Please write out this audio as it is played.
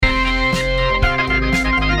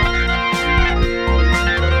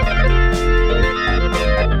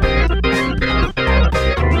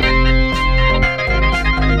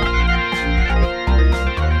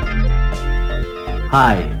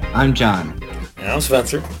Hi, I'm John, And I'm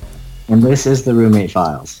Spencer. and this is the Roommate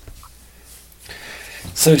Files.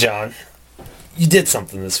 So, John, you did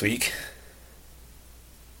something this week,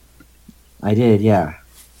 I did, yeah.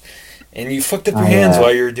 and you fucked up your I, hands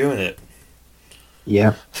while you were doing it.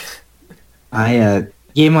 yep. I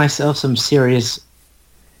gave myself some serious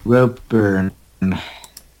rope burn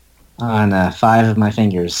on 5 of my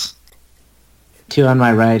fingers. 2 on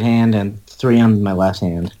my right hand and 3 on my left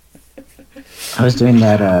hand. I was doing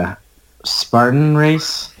that Spartan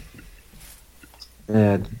race.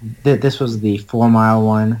 This was the 4-mile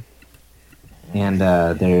one, and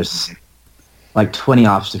there's like 20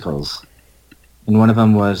 obstacles. And one of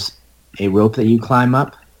them was a rope that you climb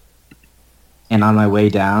up. And on my way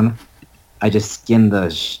down, I just skinned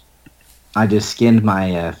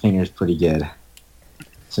my fingers pretty good.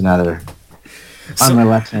 So now they're on my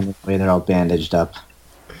left hand. The way they're all bandaged up.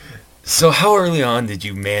 So, how early on did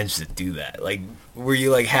you manage to do that? Like, were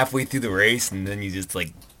you like halfway through the race, and then you just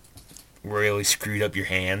like really screwed up your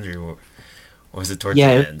hands, or was it towards the Yeah,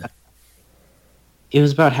 end? it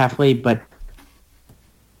was about halfway, but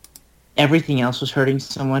everything else was hurting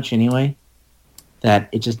so much anyway that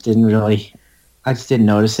it just didn't really. I just didn't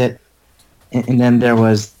notice it. And then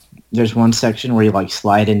there's one section where you like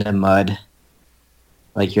slide into mud,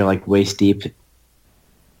 like you're like waist deep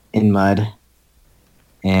in mud,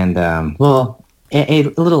 and a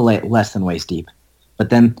little less than waist deep, but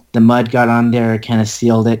then the mud got on there, kind of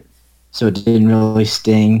sealed it, so it didn't really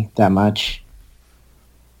sting that much.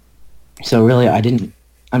 So really, I didn't.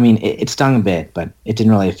 I mean, it stung a bit, but it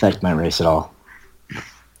didn't really affect my race at all.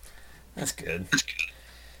 That's good.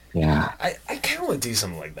 Yeah. I kind of want to do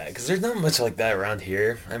something like that because there's not much like that around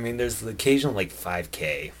here. I mean, there's the occasional like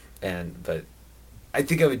 5K, but I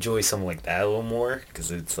think I would enjoy something like that a little more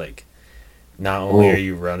because it's like not only Oh, are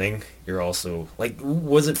you running, you're also like,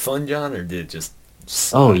 was it fun, John, or did it just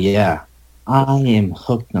oh suck? yeah. I am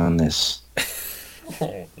hooked on this.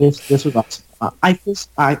 Oh, This was awesome. I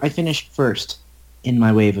finished first in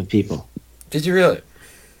my wave of people. did you really?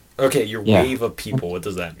 Okay, your Yeah. wave of people. What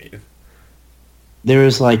does that mean? There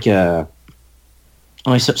was like a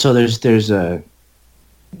so there's 2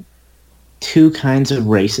 kinds of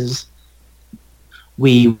races.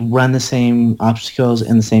 We run the same obstacles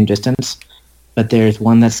in the same distance, but there's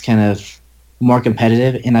one that's kind of more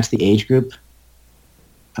competitive, and that's the age group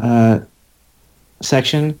uh,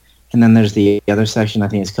 section. And then there's the other section. I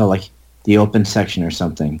think it's called like the open section or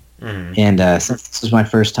something. Mm. And since this was my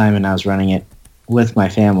first time and I was running it with my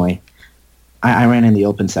family, I ran in the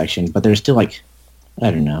open section. But there's still like, I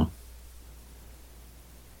don't know,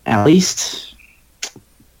 at least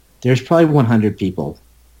there's probably 100 people.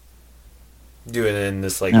 Doing it in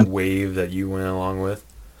this like No, wave that you went along with.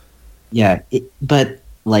 yeah, but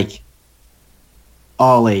like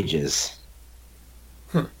all ages,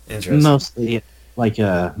 Interesting. mostly like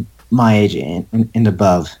my age and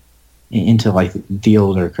above, into like the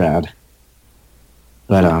older crowd.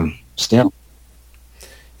 But still,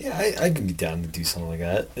 Yeah, I could be down to do something like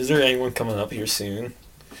that. Is there anyone coming up here soon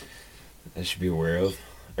I should be aware of,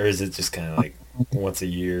 or is it just kind of like once a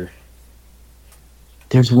year?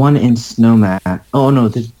 there's one in Snowmat. Oh no,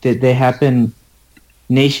 they happen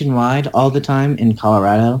nationwide all the time in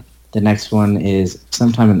Colorado. The next one is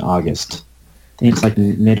sometime in August. I think it's like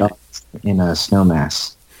Okay. mid-August in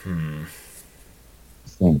Snowmass, Hmm. I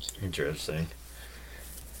think. Interesting.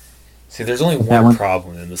 See, there's only That one one,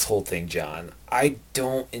 problem in this whole thing, John. I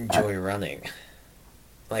don't enjoy running.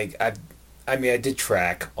 Like I mean, I did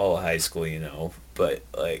track all of high school, but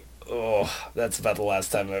like, oh, that's about the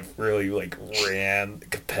last time I've really like ran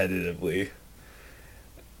competitively.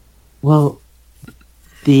 well,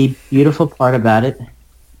 the beautiful part about it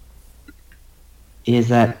is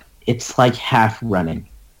that it's like half running.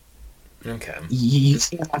 Okay. You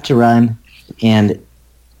still have to run, and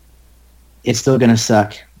it's still gonna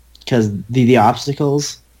suck because the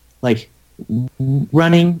obstacles, like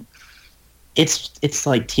running, it's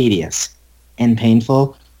like tedious and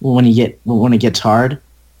painful when it gets hard.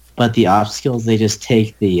 But the obstacles, they just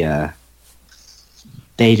take they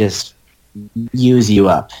just use you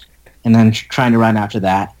up, and then trying to run after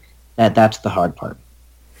that's the hard part.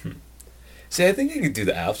 See, I think I could do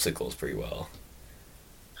the obstacles pretty well.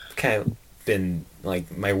 Kind of been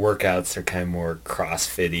like my workouts are kind of more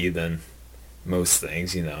CrossFitty than most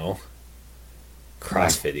things. Right.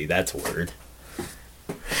 CrossFitty, that's a word.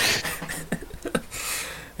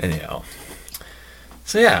 Anyhow,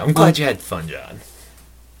 so yeah, I'm Well, glad you had fun, John.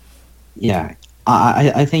 yeah,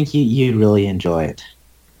 I think you'd really enjoy it.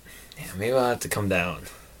 Yeah, maybe I'll have to come down,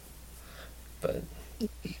 but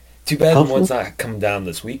too bad the Hopefully, one's not coming down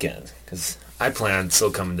this weekend because I plan on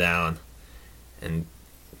still coming down and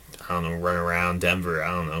I don't know, run around Denver.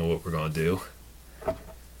 I don't know what we're gonna do.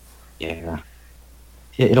 Yeah,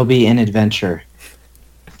 it'll be an adventure.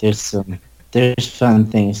 There's there's fun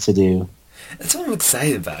things to do. That's what I'm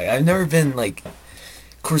excited about. I've never been like,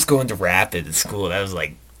 of course, going to Rapid at school. That was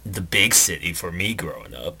like the big city for me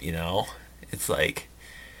growing up. You know, it's like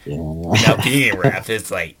now Yeah. being in Rapid,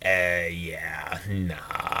 it's like, yeah,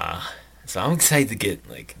 nah. So I'm excited to get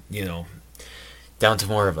like down to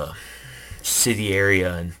more of a city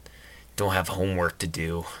area and don't have homework to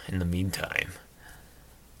do in the meantime.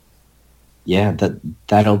 Yeah,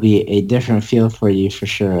 that'll be a different feel for you for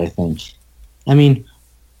sure, I think. I mean,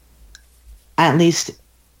 at least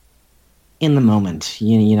in the moment,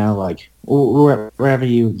 like wherever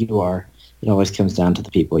you are, it always comes down to the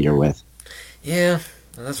people you're with. Yeah,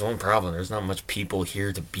 that's one problem. There's not much people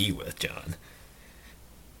here to be with, John.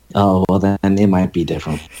 Oh, well then it might be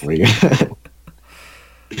different for you.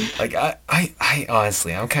 Like I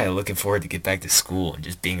honestly, I'm kind of looking forward to get back to school and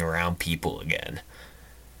just being around people again.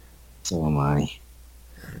 So am I.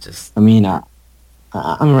 Just I mean, I'm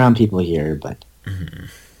around people here, but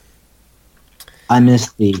I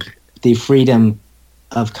miss the freedom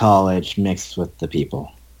of college mixed with the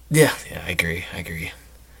people. yeah, yeah, I agree.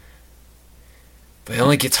 But it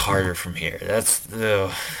only gets harder from here. That's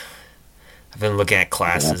the. I've been looking at Yeah,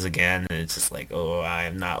 classes again, and it's just like, oh, I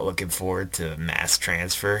am not looking forward to mass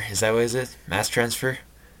transfer. Is that what is it? Mass transfer?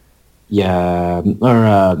 yeah,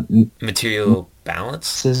 or Material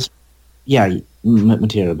balance? balances. Yeah,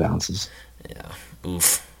 material balances. Yeah.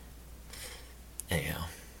 Oof. Anyhow,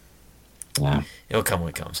 Yeah. it'll come when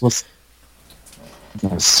it comes. Well,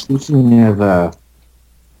 speaking of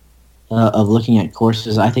looking at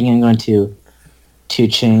courses, I think I'm going to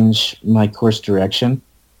change my course direction,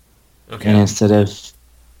 and Okay. instead of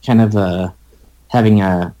kind of having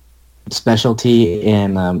a specialty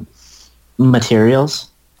in materials,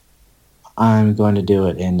 I'm going to do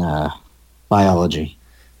it in biology.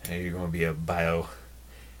 Hey, you're going to be a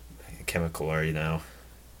biochemical, are you now?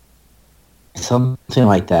 Something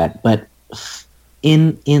like that. But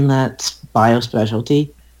in that bio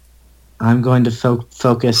specialty, I'm going to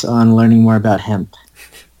focus on learning more about hemp.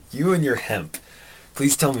 You and your hemp.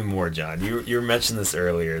 Please tell me more, John. You mentioned this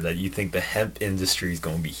earlier that you think the hemp industry is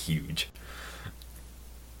going to be huge.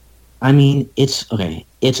 I mean, it's okay.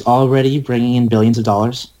 It's already bringing in billions of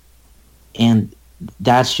dollars, and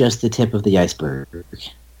that's just the tip of the iceberg.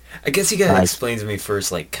 I guess you gotta Like, explain to me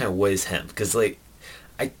first, like, kind of what is hemp? Because, like,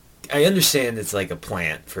 I I understand it's like a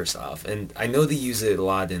plant first off, and I know they use it a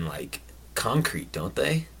lot in like concrete, don't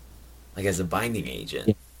they? Like as a binding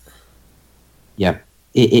agent. yeah, yeah.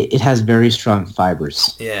 It has very strong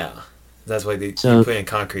fibers. Yeah, that's why they So, put it in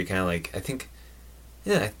concrete, kind of like I think.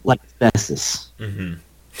 Yeah. like asbestos, Mm-hmm.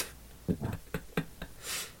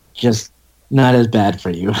 just not as bad for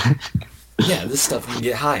you. Yeah, this stuff you can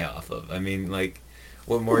get high off of. I mean, like,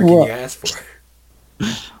 what more can you well, ask for?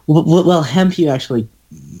 well, hemp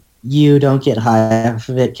you don't get high off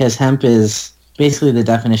of it because hemp is basically the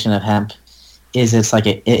definition of hemp is it's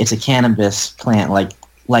a cannabis plant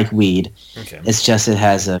like weed. Okay. It's just it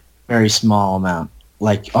has a very small amount,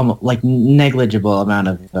 like almost like negligible amount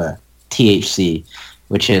of THC,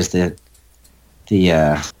 which is the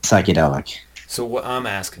psychedelic. So what I'm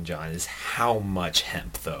asking, John, is how much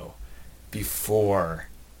hemp though before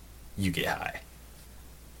you get high?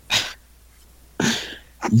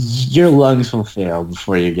 Your lungs will fail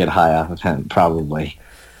before you get high off of hemp, probably.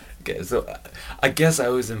 Okay, so I guess I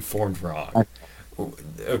was informed wrong.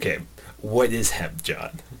 Okay, what is hemp,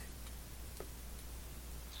 John?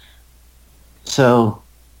 So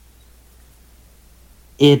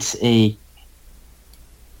it's a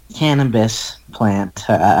cannabis plant.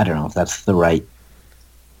 I don't know if that's uh, the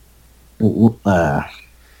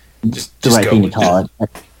Just right go thing to with it. call it.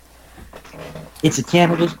 It's a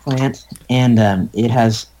cannabis plant, and it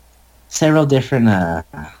has several different kind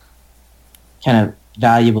of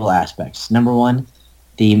valuable aspects. Number one,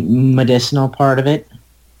 the medicinal part of it.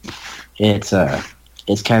 It's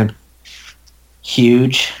kind of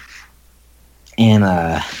huge in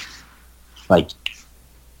like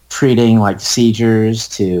treating like seizures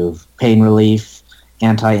to pain relief,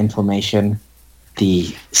 anti-inflammation. The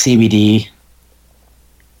CBD,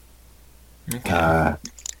 Okay.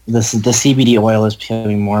 the CBD oil is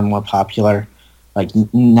becoming more and more popular. Like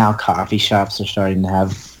now, coffee shops are starting to have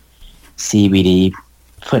CBD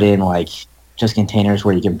put in like just containers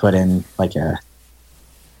where you can put in like a,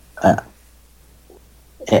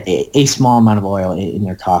 a small amount of oil in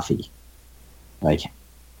your coffee. Like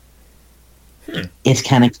Hmm. it's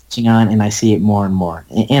kind of catching on, and I see it more and more.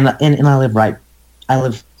 And I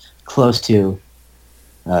live close to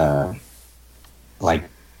uh, like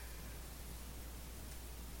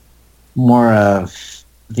more of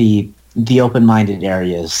the open-minded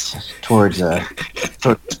areas towards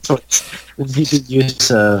towards the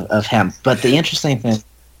use of hemp. But the interesting thing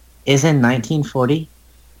is, in 1940,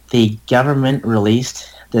 the government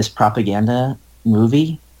released this propaganda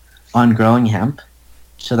movie on growing hemp,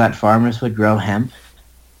 so that farmers would grow hemp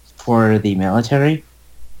for the military,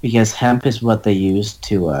 because hemp is what they use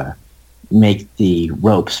to make the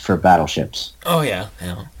ropes for battleships. Oh yeah,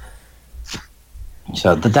 yeah.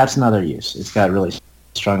 So that's another use. It's got really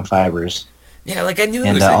strong fibers, Yeah, like I knew it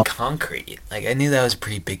and was in concrete. Like I knew that was a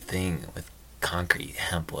pretty big thing with concrete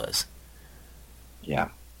hemp was. yeah.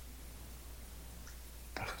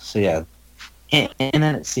 So yeah, and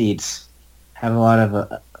then seeds have a lot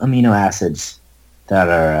of amino acids that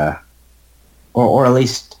are, or at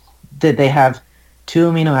least that they have two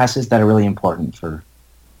amino acids that are really important for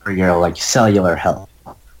your like cellular health.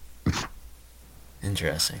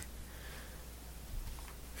 Interesting.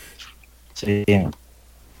 So yeah,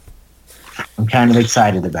 I'm kind of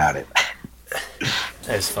excited about it.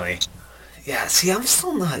 That's funny. Yeah, see, I'm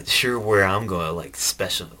still not sure where I'm going to, like,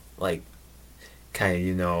 special, like,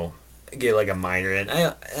 kind of, get, like, a minor in.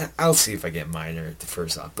 I'll see if I get minor the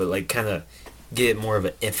first off, but, like, kind of get more of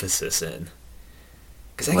an emphasis in.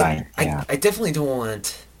 Because Right. Yeah. I definitely don't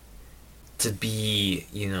want to be,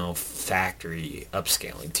 factory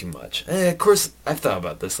upscaling too much. And of course, I've thought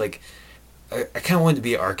about this. Like, I kind of wanted to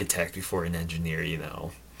be an architect before an engineer.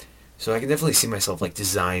 So I can definitely see myself, like,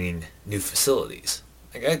 designing new facilities.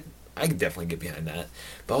 Like, I could definitely get behind that.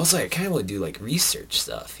 But also, I kind of want to do, like, research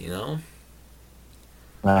stuff.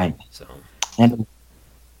 Right. So, And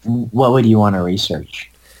what would you want to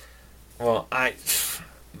research? well, my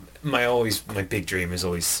big dream is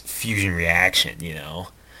always fusion reaction.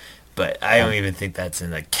 But I don't even think that's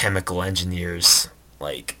in a chemical engineer's,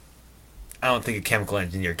 like, I don't think a chemical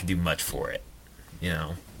engineer can do much for it.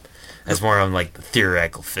 That's more on, like, the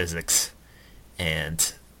theoretical physics.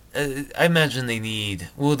 And I imagine they need,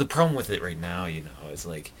 well, the problem with it right now, is,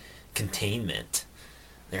 like, containment.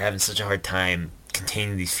 They're having such a hard time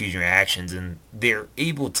containing these fusion reactions, and they're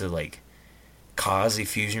able to, like, cause a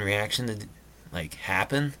fusion reaction to, like,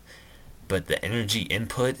 happen, but the energy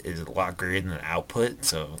input is a lot greater than the output,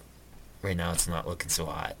 so right now it's not looking so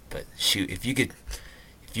hot. But shoot, if you could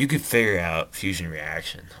figure out fusion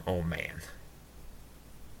reaction, oh man.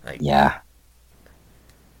 Like, Yeah.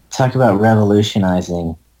 Talk about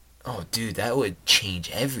revolutionizing. oh dude, that would change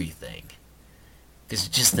everything. Because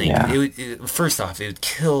just think, Yeah. first off, it would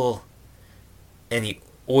kill any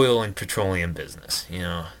oil and petroleum business. It'd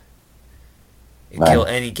kill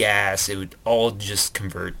Right. any gas. It would all just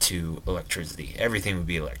convert to electricity. Everything would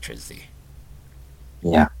be electricity.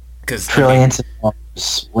 Yeah. Because I mean, Trillions of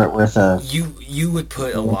dollars worth of. you would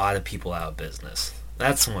put a lot of people out of business.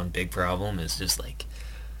 That's one big problem. Is just like,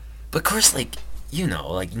 but of course, like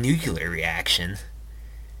like nuclear reaction.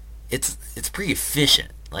 It's pretty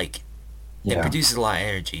efficient. Like it Yeah. produces a lot of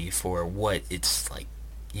energy for what it's like.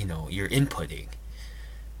 You're inputting.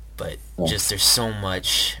 But Yeah. just there's so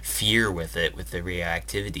much fear with it, with the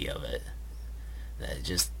reactivity of it, that it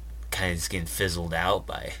just kind of is getting fizzled out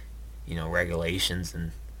by, regulations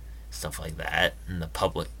and stuff like that. And the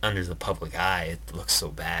public, under the public eye, it looks so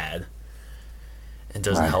bad. It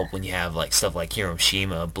doesn't Right. help when you have like stuff like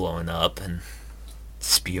Hiroshima blowing up and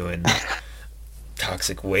spewing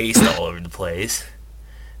toxic waste all over the place.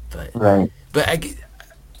 But Right. but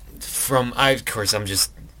of course I'm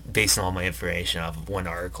just basing all my information off of one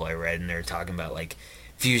article I read, and they're talking about like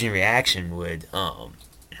fusion reaction would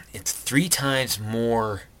it's 3 times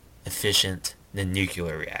more efficient than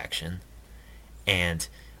nuclear reaction, and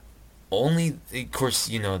only of course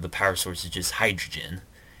the power source is just hydrogen,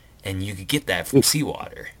 and you could get that from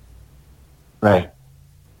seawater. Right.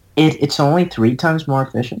 It's only 3 times more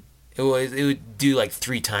efficient. It would do like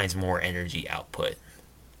 3 times more energy output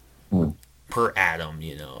Hmm. per atom.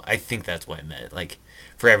 I think that's what I meant. Like,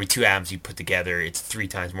 for every 2 atoms you put together, it's 3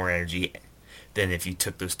 times more energy than if you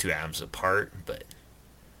took those 2 atoms apart. But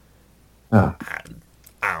Oh,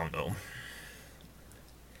 I don't know.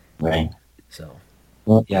 right. So,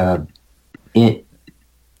 Well, yeah. It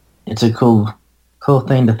it's a cool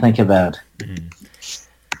thing to think about.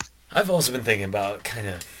 I've also been thinking about kind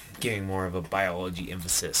of giving more of a biology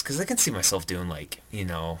emphasis, because I can see myself doing like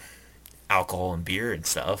alcohol and beer and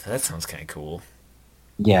stuff. That sounds kind of cool.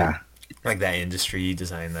 Yeah. Like that industry,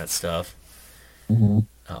 designing that stuff. Hmm.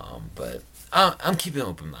 But I'm keeping an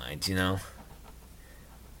open mind.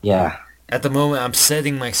 Yeah. At the moment, I'm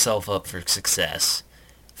setting myself up for success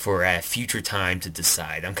for a future time to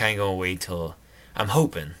decide. I'm kind of going to wait till I'm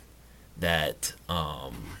hoping that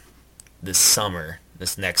this summer,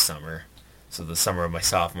 this next summer, so the summer of my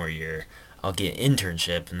sophomore year, I'll get an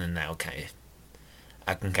internship, and then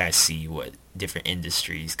I can kind of see what different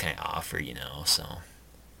industries kind of offer, So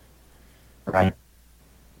Right.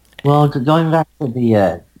 Well, going back to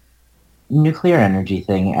the nuclear energy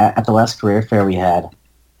thing, at the last career fair we had,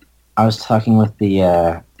 I was talking with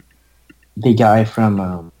the guy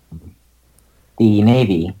from the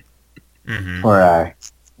Navy mm-hmm. for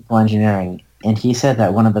chemical engineering, and he said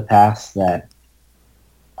that one of the paths that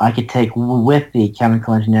I could take with the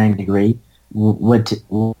chemical engineering degree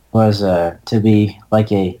was to be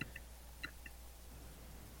like a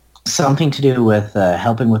something to do with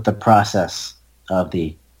helping with the process of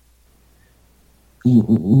the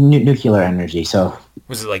nuclear energy. So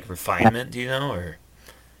Was it like refinement? Do you know, or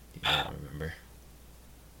do you not remember?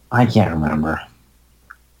 I can't remember,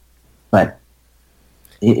 but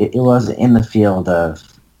it was in the field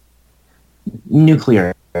of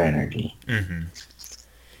nuclear energy. Mm-hmm.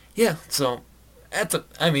 Yeah. So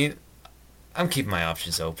I mean, I'm keeping my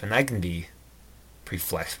options open. I can be pretty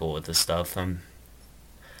flexible with this stuff.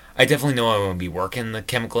 I definitely know I want to be working in the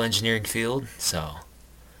chemical engineering field. So,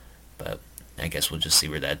 but I guess we'll just see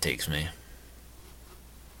where that takes me.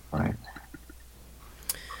 Right.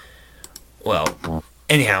 Well,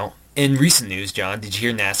 anyhow, in recent news, John, did you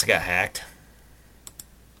hear NASA got hacked?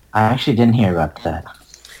 I actually didn't hear about that.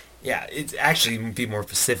 Yeah, it's actually to be more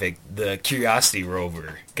specific. The Curiosity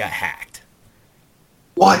rover got hacked.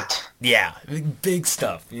 What? Yeah, big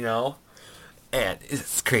stuff, And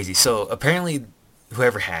it's crazy. So apparently,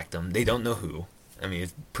 whoever hacked them, they don't know who. I mean,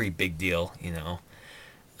 it's a pretty big deal,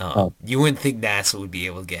 Oh, You wouldn't think NASA would be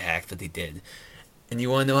able to get hacked, but they did. And you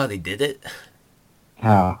want to know how they did it?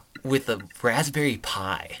 how? With a Raspberry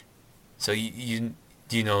Pi. So you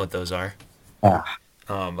do you know what those are? Yeah.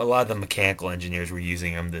 A lot of the mechanical engineers were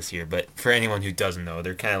using them this year, but for anyone who doesn't know,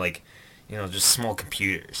 they're kind of like, just small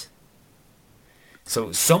computers.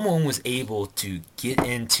 So someone was able to get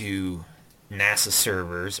into NASA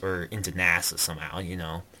servers or into NASA somehow,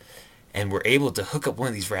 and were able to hook up one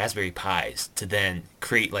of these Raspberry Pis to then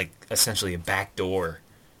create like essentially a backdoor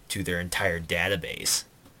to their entire database.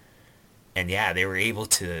 And yeah, they were able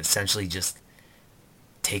to essentially just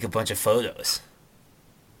take a bunch of photos.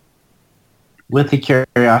 With the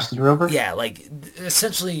Curiosity rover? Yeah, like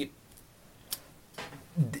essentially,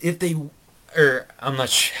 if they, or I'm not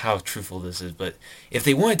sure how truthful this is, but if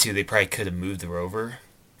they wanted to, they probably could have moved the rover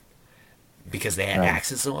because they had Right.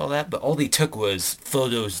 access to all that. But all they took was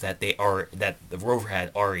photos that the rover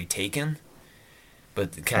had already taken.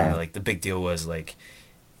 But kind of Right. like the big deal was like,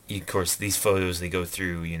 of course, these photos they go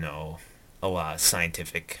through, a lot of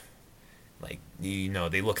scientific, like they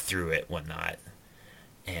look through it, whatnot,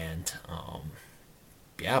 and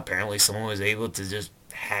yeah, apparently someone was able to just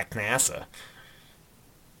hack NASA.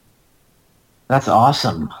 That's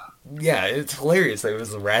awesome. Yeah, it's hilarious. Like, it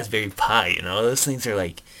was a Raspberry Pi. Those things are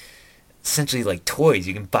like essentially like toys.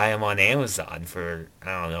 You can buy them on Amazon for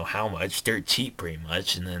I don't know how much, dirt cheap, pretty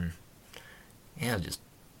much, and then yeah, just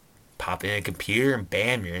pop in a computer and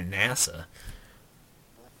bam, you're in NASA.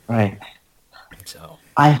 Right. So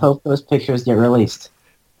I hope those pictures get released.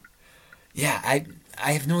 yeah,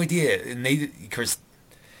 I have no idea. And they, of course,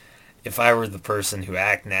 if I were the person who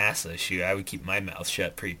hacked NASA, shoot, I would keep my mouth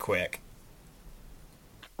shut pretty quick.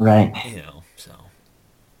 Right. So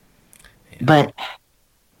yeah. But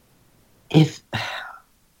if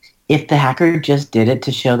if the hacker just did it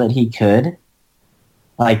to show that he could,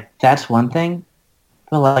 like that's one thing.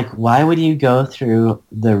 But like, why would you go through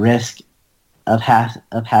the risk of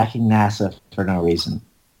hacking NASA for no reason?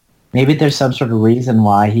 Maybe there's some sort of reason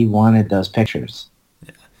why he wanted those pictures.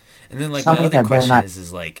 And then like my Something other that they're question not.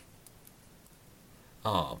 is like,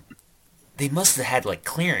 um, they must have had like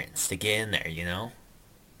clearance to get in there.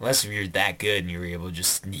 Unless if you're that good and you were able to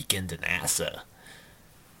just sneak into NASA.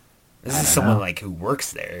 This I is don't someone know. like who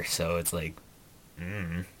works there, so it's like,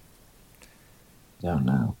 Don't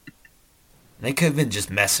know. they could have been just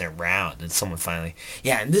messing around, and someone finally,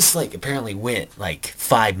 yeah. And this like apparently went like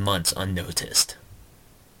 5 months unnoticed.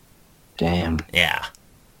 Damn. Yeah,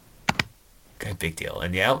 kind of big deal.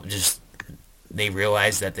 And yeah, just they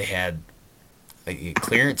realized that they had like a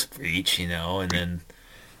clearance breach, and then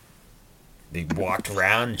they walked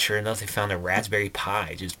around, and sure enough, they found a Raspberry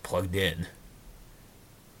Pi just plugged in.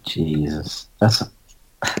 Jesus.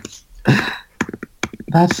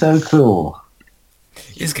 That's so cool.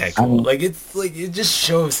 It's kind of I cool. mean, Like it's like it just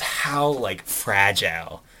shows how like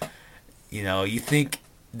fragile. You think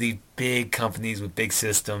the big companies with big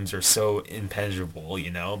systems are so impenetrable,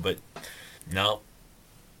 but no.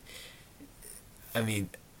 I mean,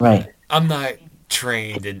 right. I'm not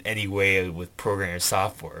trained in any way with programming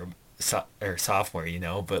software, or sophomore, you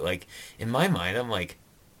know. But like in my mind, I'm like,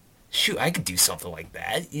 shoot, I could do something like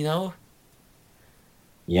that, you know.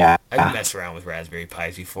 Yeah. I've messed around with Raspberry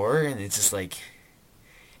Pis before, and it's just like,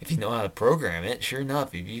 if you know how to program it, sure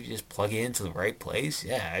enough, if you just plug it into the right place,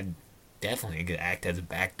 yeah, I'd definitely could act as a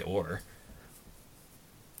back door.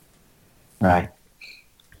 Right.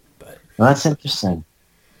 But Well, that's interesting.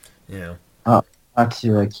 you know, I'll have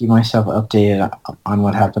to keep myself updated on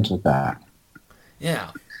what happens with that.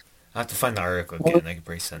 yeah, I have to find the article again. I could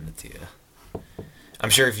probably send it to you. I'm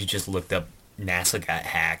sure if you just looked up NASA got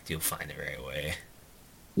hacked, you'll find it right away.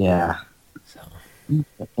 Yeah. So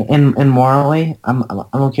And morally, I'm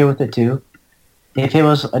okay with it too. If it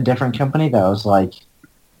was a different company that was like,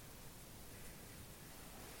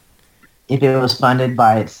 if it was funded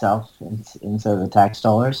by itself instead of the tax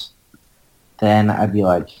dollars, then I'd be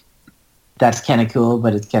like, that's kind of cool,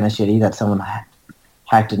 but it's kind of shitty that someone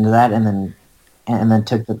hacked into that and then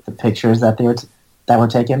took the pictures that were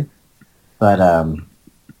taken. But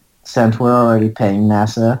since we're already paying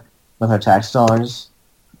NASA with our tax dollars,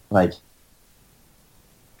 like,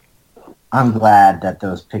 I'm glad that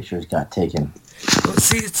those pictures got taken. well,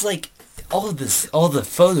 see, it's like all the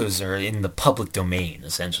photos are in the public domain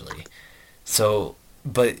essentially. So,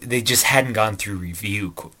 but they just hadn't gone through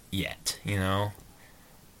review yet, you know.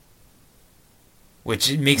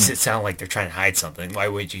 Which makes it sound like they're trying to hide something. Why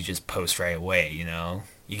wouldn't you just post right away, you know?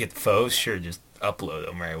 You get the photos, sure, just upload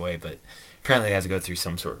them right away, but apparently it has to go through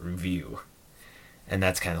some sort of review. And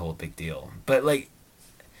that's kind of the whole big deal. But, like,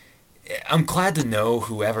 I'm glad to know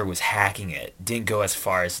whoever was hacking it didn't go as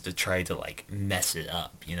far as to try to, like, mess it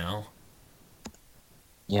up, you know?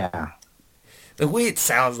 Yeah. The way it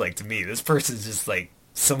sounds like to me, this person's just, like,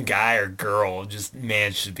 some guy or girl just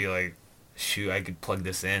managed to be like, shoot, I could plug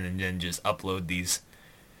this in and then just upload these,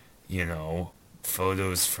 you know,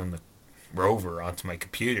 photos from the rover onto my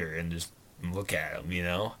computer and just look at them, you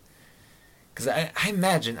know? Because I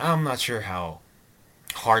imagine, I'm not sure how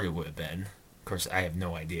hard it would have been. Of course, I have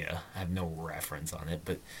no idea. I have no reference on it.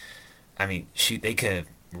 But, I mean, shoot, they could have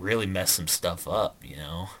really messed some stuff up, you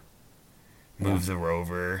know? Yeah. Moved the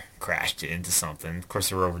rover, crashed it into something. Of course,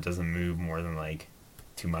 the rover doesn't move more than like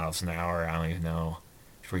 2 miles an hour. I don't even know.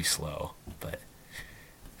 It's pretty slow. But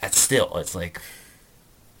that's still, it's like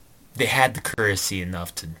they had the courtesy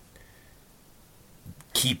enough to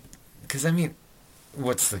keep. Because, I mean,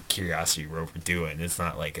 what's the Curiosity rover doing? It's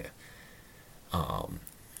not like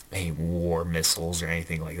any war missiles or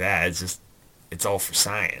anything like that. It's just, it's all for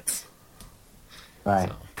science. Right.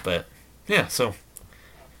 So, but, yeah, so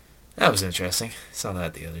that was interesting. Saw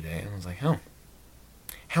that the other day, and I was like, oh,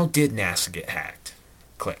 how did NASA get hacked?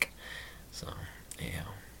 Click. So, yeah.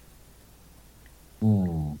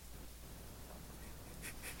 Hmm.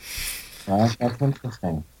 Well, that's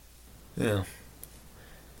interesting. Yeah.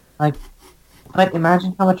 Like, but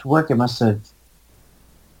imagine how much work it must have.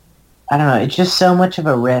 I don't know. It's just so much of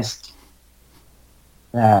a risk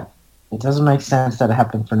that it doesn't make sense that it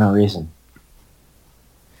happened for no reason.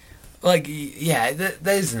 Like, yeah, that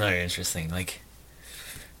is another interesting. Like,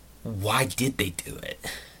 why did they do it?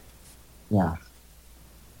 Yeah.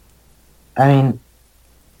 I mean,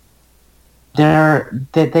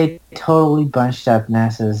 they totally bunched up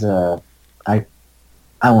NASA's. I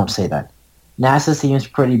won't say that. NASA seems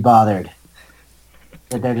pretty bothered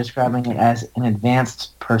that they're describing it as an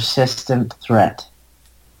advanced persistent threat,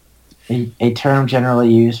 a term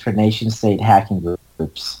generally used for nation-state hacking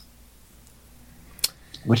groups,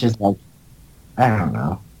 which is like, I don't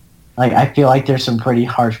know. Like, I feel like there's some pretty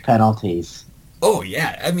harsh penalties Oh,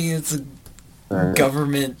 yeah. I mean, it's a for,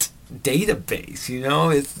 government database, you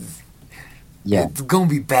know? yeah. It's going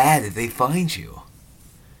to be bad if they find you.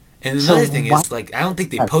 And So another thing why? is, like, I don't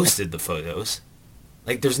think they posted the photos.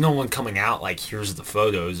 Like, there's no one coming out, like, here's the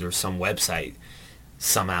photos, or some website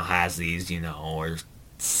somehow has these, you know, or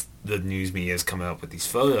the news media is coming up with these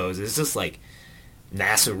photos. It's just like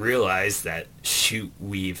NASA realized that, shoot,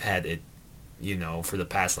 we've had it, you know, for the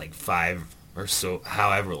past, like, 5 or so,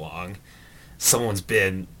 however long, someone's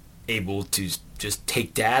been able to just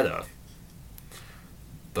take data.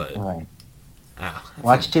 But, Right. I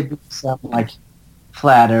Watch think, it be some like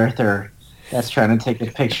flat earther that's trying to take a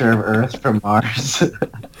picture of Earth from Mars.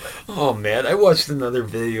 oh man, I watched another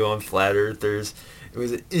video on flat earthers. It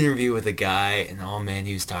was an interview with a guy, and oh man,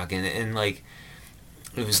 he was talking, and like,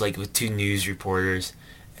 it was like with two news reporters,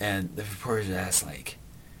 and the reporters asked like,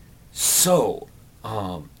 so,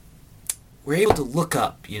 we're able to look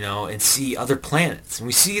up, you know, and see other planets, and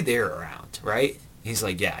we see they're around, right? He's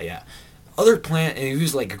like, yeah, yeah. Other planet, and he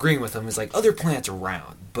was like agreeing with him. He's like, other planets are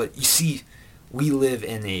round, but you see, we live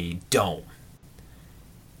in a dome.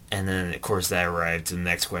 And then, of course, that arrived to the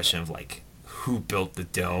next question of, like, who built the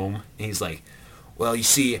dome? And he's like, well, you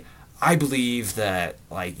see, I believe that,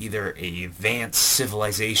 like, either a advanced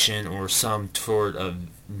civilization or some sort of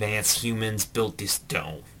advanced humans built this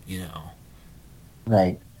dome, you know.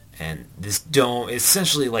 Right. And this dome is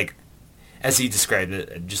essentially like, as he described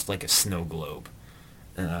it, just like a snow globe.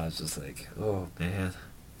 And I was just like, oh, man.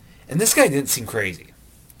 And this guy didn't seem crazy,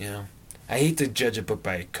 you know. I hate to judge a book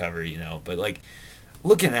by a cover, you know, but, like,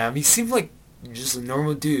 looking at him, he seemed like just a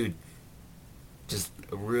normal dude. Just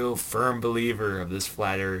a real firm believer of this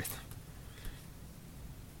flat earth.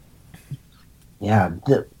 Yeah.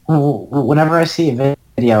 Whenever I see a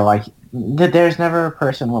video, like, there's never a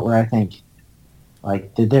person where I think,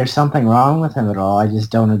 like, there's something wrong with him at all. I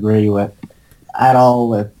just don't agree with at all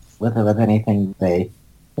with anything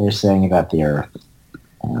they're saying about the Earth.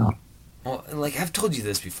 You know? Well, like, I've told you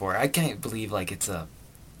this before. I can't believe, like, it's a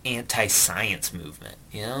anti-science movement,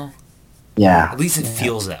 you know? Yeah. At least it Yeah.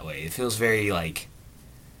 feels that way. It feels very, like,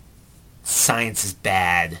 science is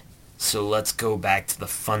bad, so let's go back to the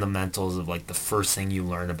fundamentals of, like, the first thing you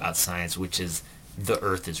learn about science, which is the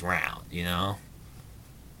earth is round, you know?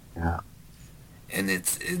 Yeah. And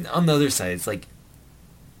on the other side, it's like,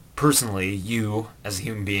 personally, you, as a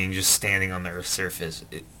human being, just standing on the earth's surface,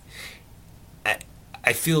 I,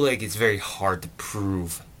 I feel like it's very hard to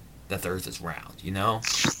prove that the earth is round, you know?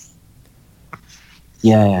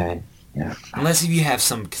 Yeah. Yeah. Yeah. Unless if you have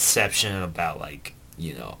some conception about, like,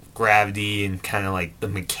 you know, gravity and kind of like the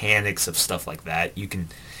mechanics of stuff like that, you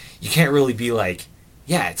can't really be like,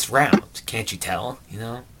 yeah, it's round. Can't you tell? You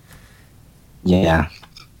know. Yeah.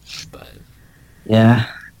 But Yeah.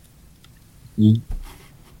 You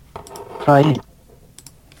probably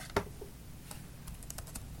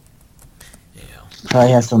you know,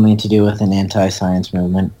 probably has something to do with an anti-science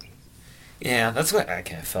movement. yeah, that's what I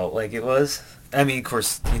kind of felt like it was. I mean, of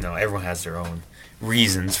course, you know, everyone has their own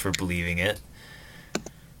reasons for believing it,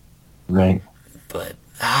 Right. but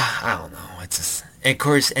I don't know. It's just, and of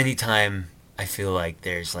course, anytime I feel like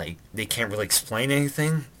there's like they can't really explain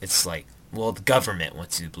anything, it's like, well, the government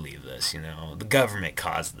wants you to believe this. You know, the government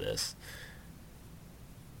caused this.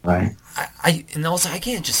 Right. And also I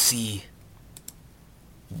can't just see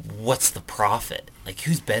what's the profit. Like,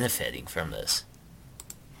 who's benefiting from this?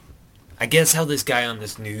 I guess how this guy on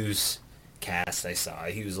this newscast I saw,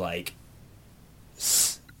 he was like,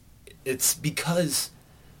 it's because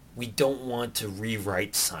we don't want to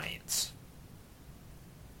rewrite science.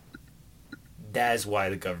 That is why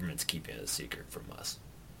the government's keeping it a secret from us.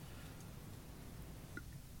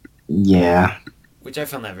 Yeah. Which I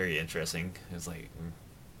found that very interesting. It was like,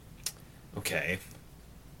 okay.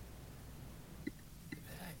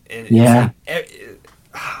 And it's Yeah. like,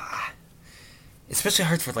 especially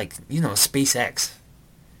hard for, like, you know, SpaceX.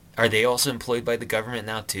 Are they also employed by the government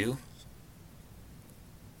now too?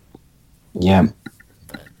 Yeah.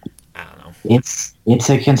 But I don't know. It's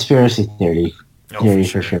a conspiracy No, for theory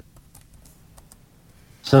for sure. sure.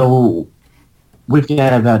 So we've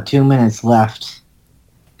got about 2 minutes left,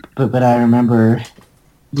 but I remember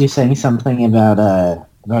you saying something about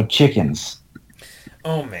chickens.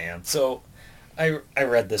 Oh man. So I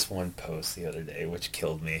read this one post the other day, which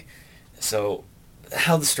killed me. So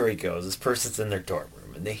how the story goes: this person's in their dorm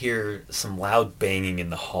room and they hear some loud banging in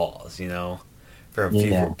the halls. You know, from a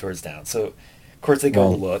few Yeah. doors down. So of course they go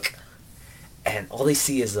Right. look, and all they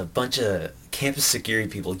see is a bunch of campus security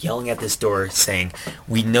people yelling at this door saying,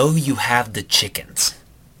 "We know you have the chickens."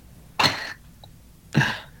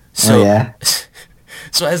 Oh So, yeah.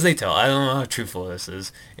 so as they tell, I don't know how truthful this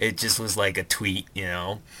is. It just was like a tweet, you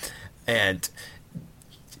know, and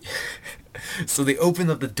so they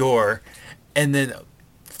opened up the door, and then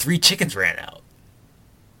three chickens ran out,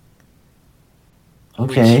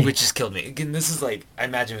 Okay. which just killed me. Again, this is like, I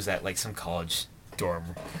imagine it was at like some college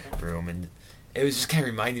dorm room, and it was just kind of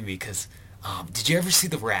reminding me because, did you ever see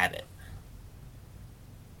the rabbit?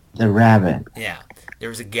 The rabbit. Yeah, there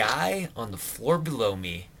was a guy on the floor below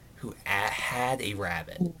me who had a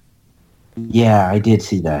rabbit. Yeah, I did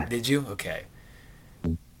see that. Did you? Okay.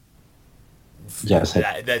 Yes.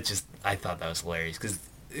 That just, I thought that was hilarious because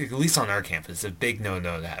at least on our campus, it's a big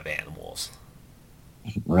no-no to have animals.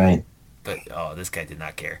 Right. But oh, this guy did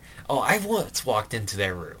not care. Oh, I once walked into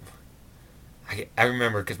their room. I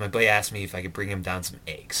remember because my buddy asked me if I could bring him down some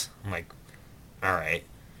eggs. I'm like, all right.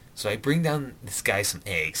 So I bring down this guy some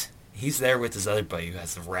eggs. He's there with his other buddy who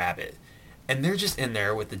has the rabbit, and they're just in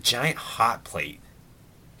there with a giant hot plate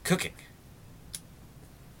cooking.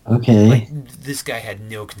 Like, Okay. this guy had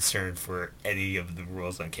no concern for any of the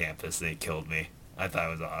rules on campus, and it killed me. I thought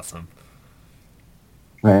it was awesome.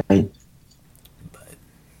 Right. But,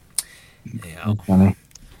 you know, That's funny.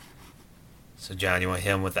 So, John, you want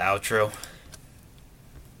him with the outro?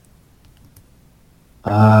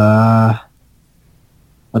 Uh,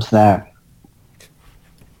 what's that?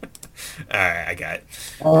 All right, I got it.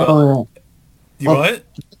 Well, Oh, you well, want it?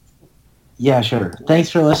 yeah, sure.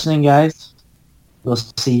 Thanks for listening, guys. We'll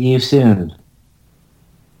see you soon.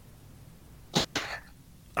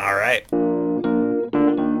 All right.